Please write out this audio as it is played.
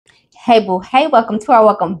Hey boo, hey,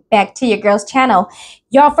 welcome back to your girl's channel.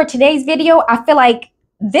 Y'all, for today's video, I feel like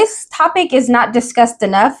this topic is not discussed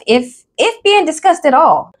enough, if being discussed at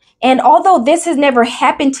all. And although this has never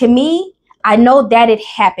happened to me, I know that it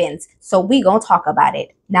happens. So we gonna talk about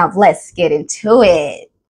it. Now let's get into it.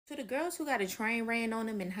 To the girls who got a train ran on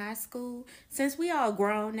them in high school, since we all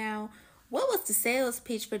grown now, what was the sales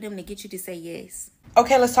pitch for them to get you to say yes?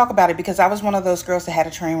 Okay, let's talk about it because I was one of those girls that had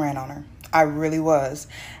a train ran on her. I really was.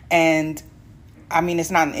 And I mean,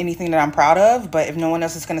 it's not anything that I'm proud of, but if no one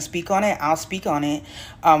else is going to speak on it, I'll speak on it.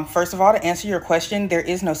 First of all, to answer your question, there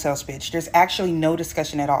is no sales pitch. There's actually no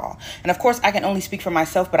discussion at all. And of course, I can only speak for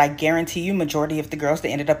myself, but I guarantee you majority of the girls that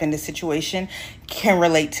ended up in this situation can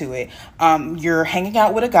relate to it. You're hanging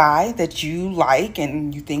out with a guy that you like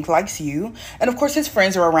and you think likes you. And of course, his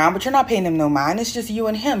friends are around, but you're not paying them no mind. It's just you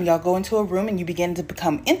and him. Y'all go into a room and you begin to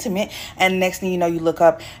become intimate. And next thing you know, you look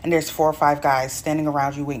up and there's 4 or 5 guys standing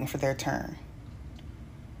around you waiting for their turn.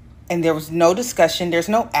 And there was no discussion, there's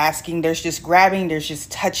no asking, there's just grabbing, there's just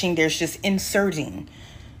touching, there's just inserting.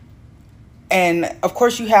 And of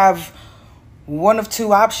course you have one of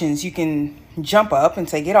 2 options. You can jump up and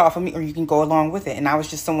say, get off of me, or you can go along with it. And I was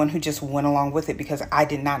just someone who just went along with it because I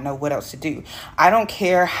did not know what else to do. I don't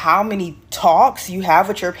care how many talks you have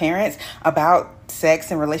with your parents about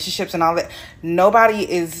sex and relationships and all that. Nobody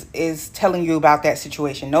is telling you about that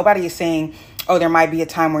situation. Nobody is saying, oh, there might be a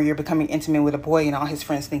time where you're becoming intimate with a boy and all his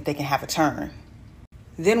friends think they can have a turn.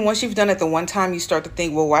 Then once you've done it the one time, you start to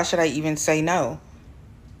think, well, why should I even say no?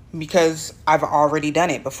 Because I've already done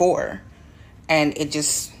it before. And it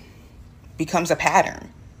just becomes a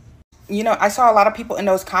pattern. You know, I saw a lot of people in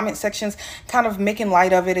those comment sections kind of making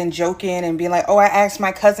light of it and joking and being like, oh, I asked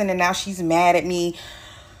my cousin and now she's mad at me.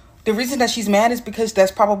 The reason that she's mad is because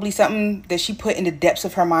that's probably something that she put in the depths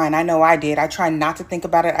of her mind. I know I did. I try not to think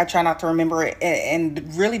about it. I try not to remember it.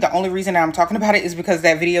 And really the only reason that I'm talking about it is because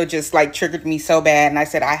that video just like triggered me so bad. And I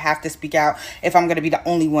said, I have to speak out if I'm going to be the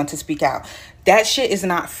only one to speak out. That shit is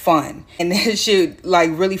not fun. And that shit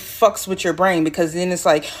like really fucks with your brain, because then it's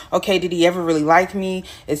like, okay, did he ever really like me?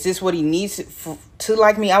 Is this what he needs to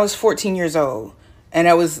like me? I was 14 years old and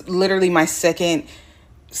that was literally my second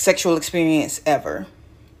sexual experience ever.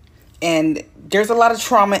 And there's a lot of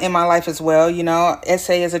trauma in my life as well, you know,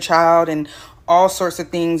 SA as a child and all sorts of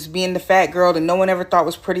things, being the fat girl that no one ever thought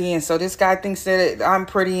was pretty. And so this guy thinks that I'm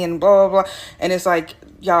pretty and blah, blah, blah. And it's like,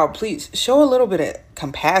 y'all, please show a little bit of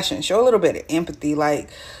compassion, show a little bit of empathy. Like,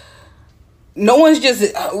 no one's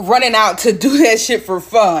just running out to do that shit for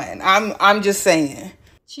fun. I'm just saying.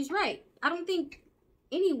 She's right. I don't think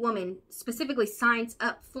any woman specifically signs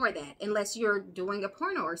up for that unless you're doing a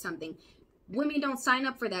porno or something. Women don't sign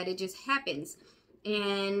up for that. It just happens.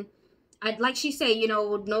 And like she said, you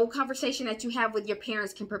know, no conversation that you have with your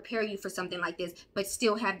parents can prepare you for something like this, but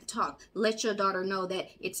still have the talk. Let your daughter know that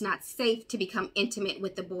it's not safe to become intimate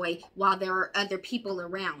with the boy while there are other people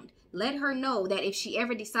around. Let her know that if she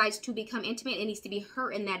ever decides to become intimate, it needs to be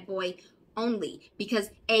her and that boy only, because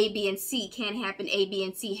A, B, and C can happen. A, B,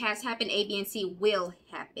 and C has happened. A, B, and C will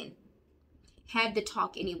happen. Have the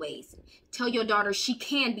talk anyways. Tell your daughter she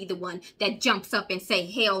can be the one that jumps up and say,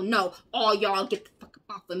 hell no, all y'all get the fuck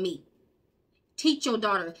off of me. Teach your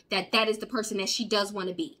daughter that that is the person that she does want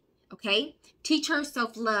to be, okay? Teach her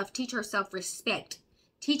self-love. Teach her self-respect.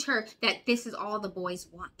 Teach her that this is all the boys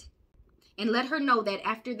want. And let her know that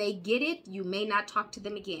after they get it, you may not talk to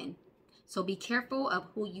them again. So be careful of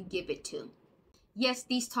who you give it to. Yes,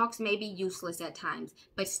 these talks may be useless at times,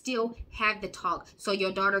 but still have the talk so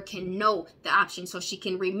your daughter can know the options, so she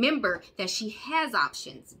can remember that she has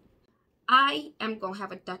options. I am going to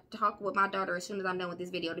have a talk with my daughter as soon as I'm done with this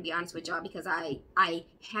video, to be honest with y'all, because I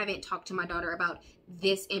haven't talked to my daughter about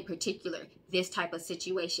this in particular, this type of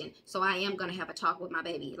situation. So I am going to have a talk with my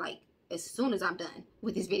baby, like, as soon as I'm done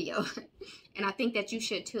with this video. And I think that you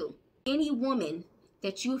should too. Any woman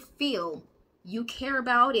that you feel you care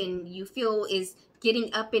about and you feel is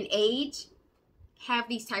getting up in age, have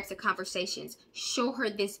these types of conversations. Show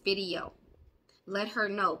her this video. Let her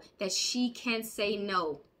know that she can say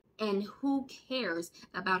no. And who cares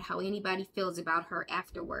about how anybody feels about her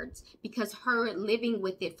afterwards? Because her living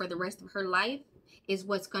with it for the rest of her life is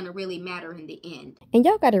what's going to really matter in the end. And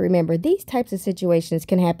y'all got to remember, these types of situations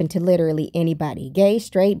can happen to literally anybody. Gay,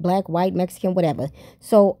 straight, black, white, Mexican, whatever.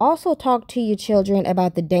 So also talk to your children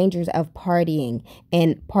about the dangers of partying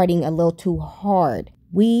and partying a little too hard.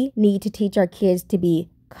 We need to teach our kids to be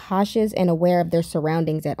cautious and aware of their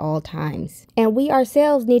surroundings at all times. And we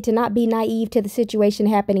ourselves need to not be naive to the situation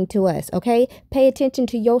happening to us, okay? Pay attention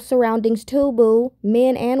to your surroundings too, boo,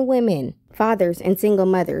 men and women. Fathers and single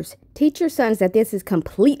mothers, teach your sons that this is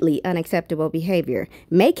completely unacceptable behavior.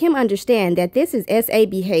 Make him understand that this is SA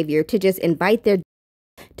behavior to just invite their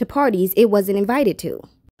to parties it wasn't invited to.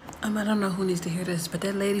 I don't know who needs to hear this, but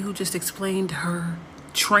that lady who just explained her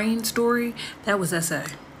train story, that was SA.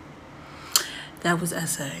 That was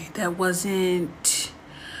SA. That wasn't,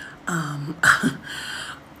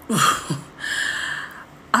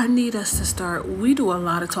 I need us to start, we do a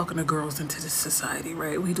lot of talking to girls into this society,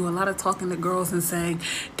 right? We do a lot of talking to girls and saying,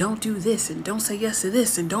 don't do this and don't say yes to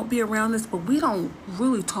this and don't be around this, but we don't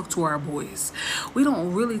really talk to our boys. We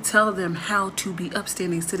don't really tell them how to be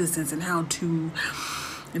upstanding citizens and how to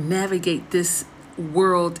navigate this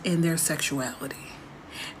world in their sexuality.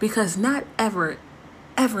 Because not ever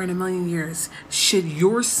in a million years should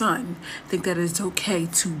your son think that it's okay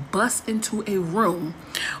to bust into a room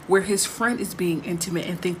where his friend is being intimate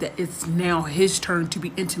and think that it's now his turn to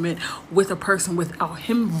be intimate with a person without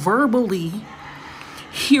him verbally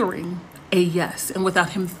hearing a yes and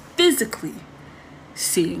without him physically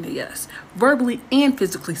seeing a yes, verbally and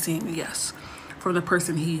physically seeing a yes from the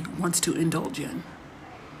person he wants to indulge in.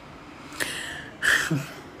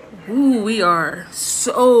 Ooh, we are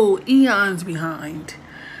so eons behind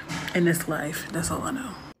in this life. That's all I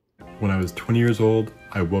know. When I was 20 years old,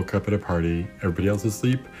 I woke up at a party, everybody else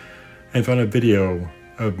asleep, and found a video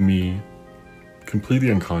of me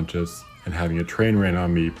completely unconscious and having a train ran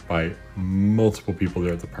on me by multiple people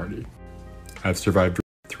there at the party. I've survived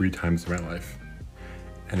 3 times in my life,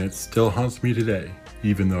 and it still haunts me today,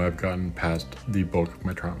 even though I've gotten past the bulk of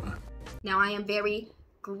my trauma. Now, I am very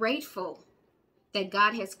grateful that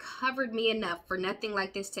God has covered me enough for nothing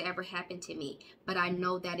like this to ever happen to me. But I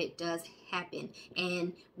know that it does happen.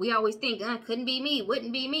 And we always think, couldn't be me,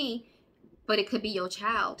 wouldn't be me. But it could be your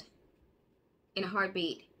child in a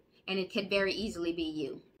heartbeat. And it could very easily be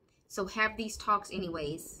you. So have these talks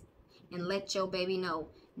anyways. And let your baby know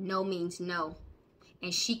no means no.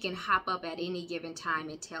 And she can hop up at any given time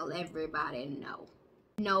and tell everybody no.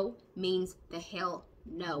 No means the hell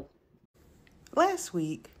no. Last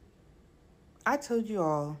week, I told you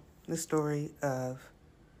all the story of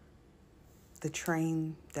the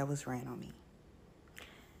train that was ran on me.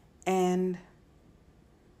 And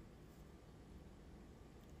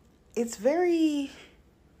it's very,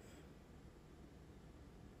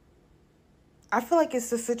 I feel like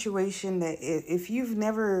it's a situation that if you've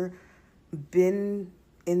never been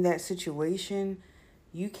in that situation,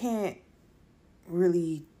 you can't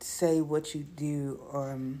really say what you do.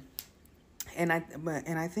 And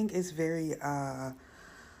I think it's very, I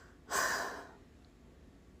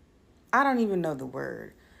don't even know the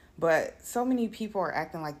word, but so many people are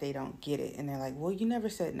acting like they don't get it. And they're like, well, you never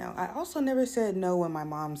said no. I also never said no when my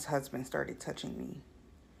mom's husband started touching me.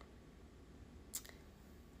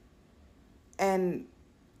 And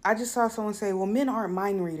I just saw someone say, well, men aren't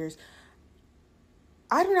mind readers.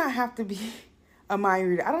 I do not have to be a mind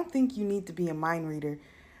reader. I don't think you need to be a mind reader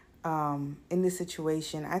in this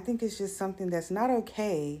situation. I think it's just something that's not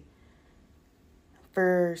okay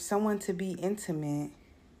for someone to be intimate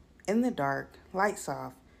in the dark, lights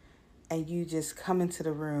off, and you just come into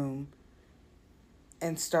the room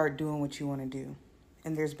and start doing what you want to do.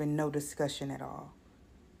 And there's been no discussion at all.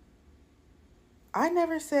 I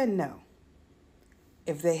never said no.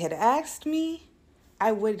 If they had asked me,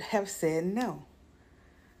 I would have said no.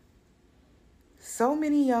 So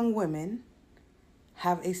many young women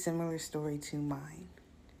have a similar story to mine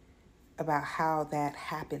about how that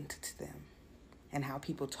happened to them and how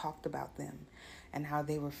people talked about them and how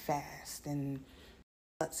they were fast and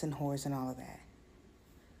sluts and whores and all of that.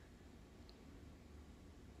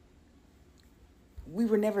 We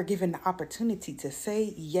were never given the opportunity to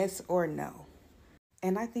say yes or no.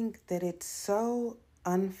 And I think that it's so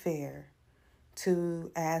unfair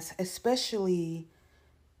to ask, especially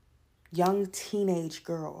young teenage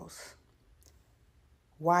girls,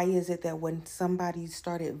 why is it that when somebody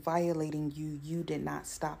started violating you, you did not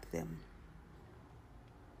stop them?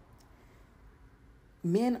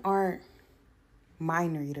 Men aren't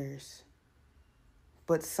mind readers,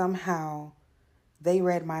 but somehow they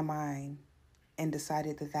read my mind and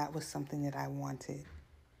decided that that was something that I wanted.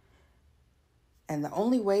 And the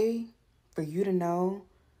only way for you to know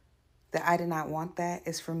that I did not want that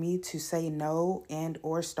is for me to say no and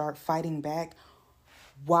or start fighting back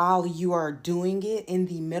while you are doing it, in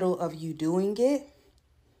the middle of you doing it.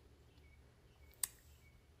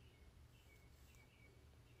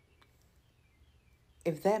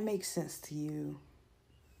 If that makes sense to you.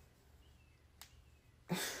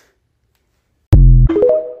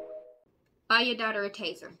 Buy your daughter a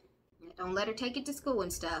taser. Don't let her take it to school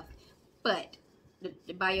and stuff, but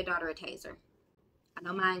buy your daughter a taser. I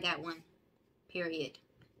know mine got one. period.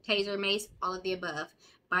 Taser, mace, all of the above.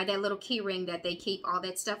 Buy that little key ring that they keep all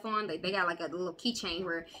that stuff on. They got like a little keychain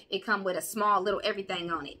where it come with a small little everything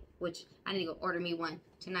on it, which I need to go order me one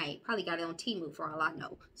tonight. Probably got it on Temu for all I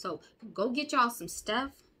know. So go get y'all some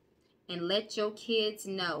stuff and let your kids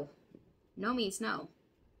know. No means no.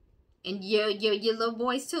 And your little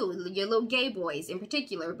boys too, your little gay boys in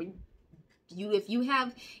particular. But if you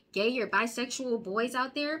have gay or bisexual boys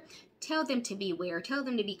out there, tell them to beware. Tell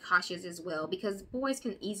them to be cautious as well, because boys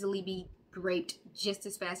can easily be raped just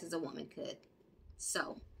as fast as a woman could.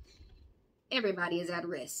 So everybody is at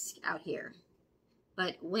risk out here.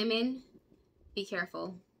 But women, be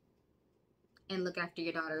careful and look after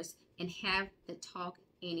your daughters and have the talk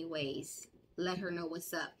anyways. Let her know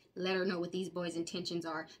what's up. Let her know what these boys' intentions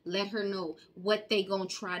are. Let her know what they gonna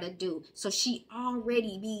try to do, so she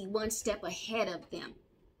already be one step ahead of them.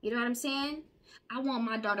 You know what I'm saying? I want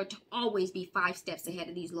my daughter to always be 5 steps ahead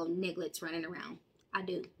of these little nigglets running around. I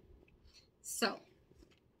do. So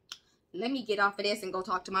let me get off of this and go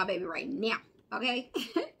talk to my baby right now, okay?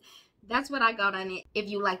 That's what I got on it. If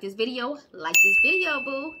you like this video,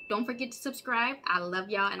 boo. Don't forget to subscribe. I love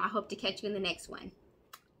y'all, and I hope to catch you in the next one.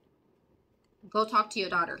 Go talk to your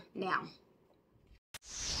daughter now.